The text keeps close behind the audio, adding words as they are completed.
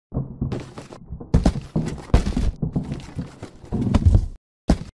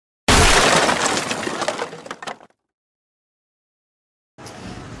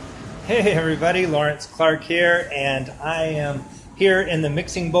Hey everybody, Lawrence Clark here, and I am here in the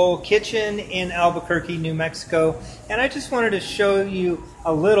Mixing Bowl Kitchen in Albuquerque, New Mexico, and I just wanted to show you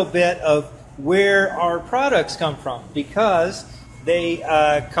a little bit of where our products come from, because they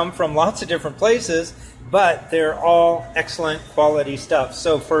come from lots of different places, but they're all excellent quality stuff.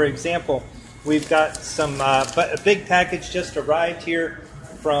 So for example, we've got some a big package just arrived here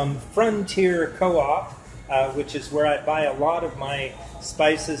from Frontier Co-op, which is where I buy a lot of my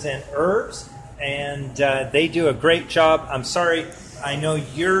spices and herbs, and they do a great job. I'm sorry, I know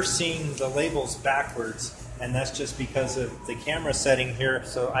you're seeing the labels backwards, and that's just because of the camera setting here,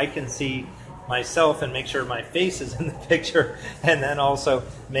 so I can see myself and make sure my face is in the picture, and then also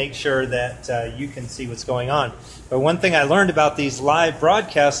make sure that you can see what's going on. But one thing I learned about these live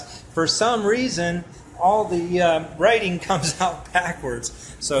broadcasts, for some reason, all the writing comes out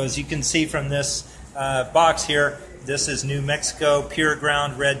backwards. So as you can see from this box here, this is New Mexico Pure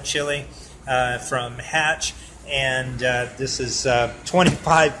Ground Red Chili from Hatch, and this is a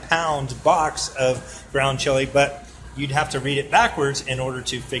 25-pound box of ground chili, but you'd have to read it backwards in order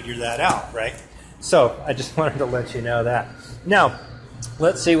to figure that out, right? So I just wanted to let you know that. Now,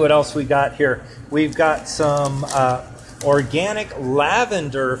 let's see what else we got here. We've got some organic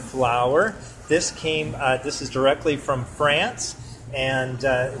lavender flower. This is directly from France, and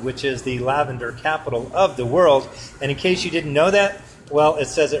which is the lavender capital of the world. And in case you didn't know that, well, it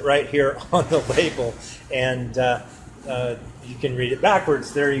says it right here on the label, and you can read it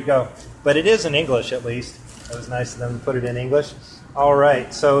backwards. There you go. But it is in English, at least. That was nice of them to put it in English. All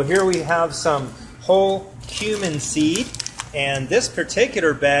right, so here we have some whole cumin seed, and this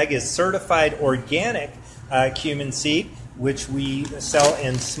particular bag is certified organic cumin seed, which we sell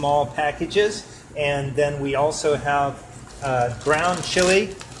in small packages. And then we also have ground chili,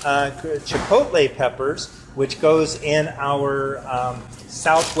 chipotle peppers, which goes in our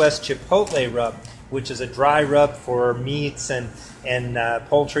Southwest Chipotle rub, which is a dry rub for meats and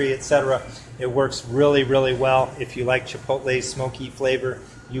poultry, etc. It works really, really well. If you like chipotle smoky flavor,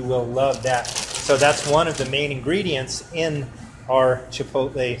 you will love that. So that's one of the main ingredients in our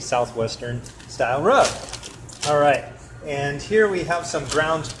Chipotle Southwestern style rub. All right, and here we have some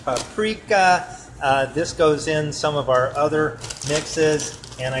ground paprika. This goes in some of our other mixes,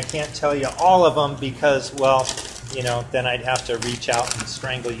 and I can't tell you all of them because, well, you know, then I'd have to reach out and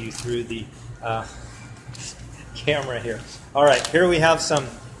strangle you through the camera here. All right, here we have some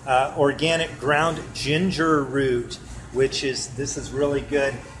organic ground ginger root, this is really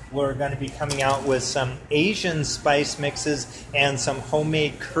good. We're going to be coming out with some Asian spice mixes and some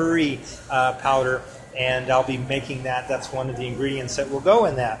homemade curry powder, and I'll be making that. That's one of the ingredients that will go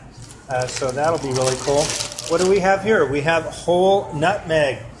in that. So that'll be really cool. What do we have here? We have whole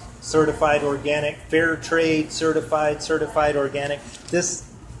nutmeg, certified organic, fair trade, certified organic.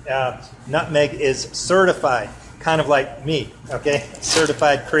 This nutmeg is certified, kind of like me, okay?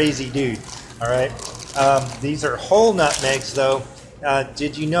 Certified crazy dude, all right? These are whole nutmegs, though.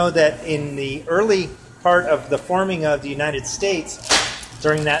 Did you know that in the early part of the forming of the United States,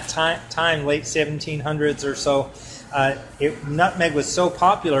 during that time, late 1700s or so, nutmeg was so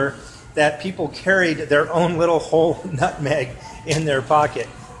popular that people carried their own little whole nutmeg in their pocket.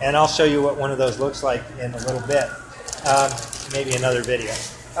 And I'll show you what one of those looks like in a little bit, maybe another video.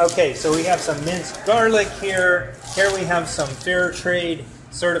 Okay, so we have some minced garlic here. Here we have some fair trade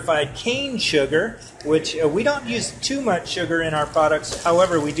certified cane sugar, which we don't use too much sugar in our products.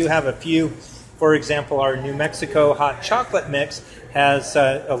 However, we do have a few. For example, our New Mexico hot chocolate mix has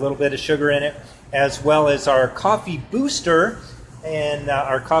a little bit of sugar in it, as well as our coffee booster. And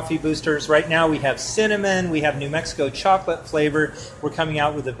our coffee boosters, right now we have cinnamon, we have New Mexico chocolate flavor. We're coming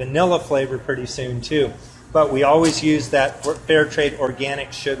out with a vanilla flavor pretty soon too. But we always use that fair trade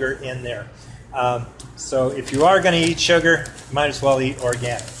organic sugar in there. So if you are going to eat sugar, you might as well eat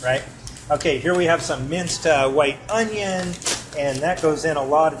organic, right? Okay, here we have some minced white onion, and that goes in a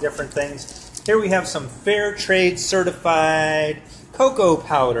lot of different things. Here we have some fair trade certified cocoa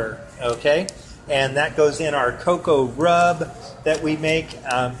powder, okay? And that goes in our cocoa rub that we make.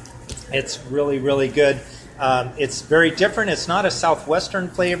 It's really, really good. It's very different. It's not a Southwestern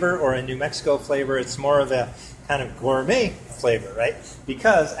flavor or a New Mexico flavor. It's more of a kind of gourmet flavor, right?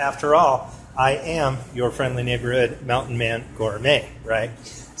 Because, after all, I am your friendly neighborhood Mountain Man Gourmet, right?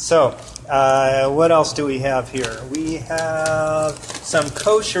 So, what else do we have here? We have some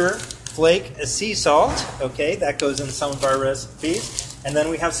kosher flake sea salt. Okay, that goes in some of our recipes. And then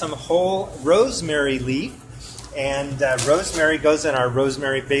we have some whole rosemary leaf. And rosemary goes in our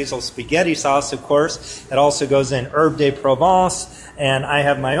rosemary basil spaghetti sauce, of course. It also goes in Herbe de Provence. And I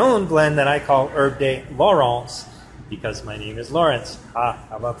have my own blend that I call Herbe de Laurence. because my name is Lawrence. How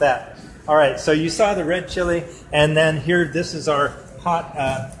about that? All right, so you saw the red chili, and then here, this is our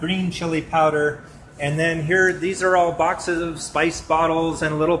hot green chili powder. And then here, these are all boxes of spice bottles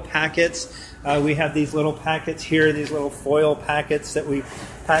and little packets. We have these little packets here, these little foil packets that we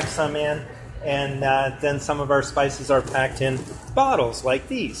pack some in. And then some of our spices are packed in bottles like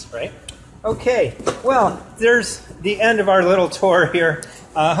these, right? Okay, well, there's the end of our little tour here.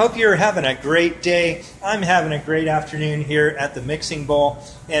 Hope you're having a great day. I'm having a great afternoon here at the Mixing Bowl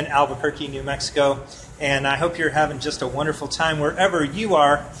in Albuquerque, New Mexico. And I hope you're having just a wonderful time wherever you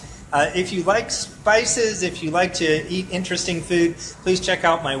are. If you like spices, if you like to eat interesting food, please check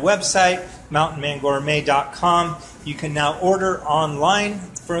out my website, mountainmangourmet.com. You can now order online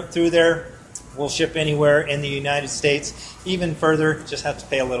through there. We'll ship anywhere in the United States, even further. Just have to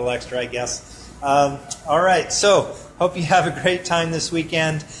pay a little extra, I guess. All right, so hope you have a great time this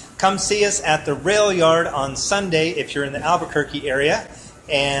weekend. Come see us at the Rail Yard on Sunday if you're in the Albuquerque area.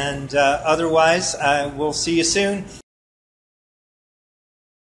 And otherwise, we'll see you soon.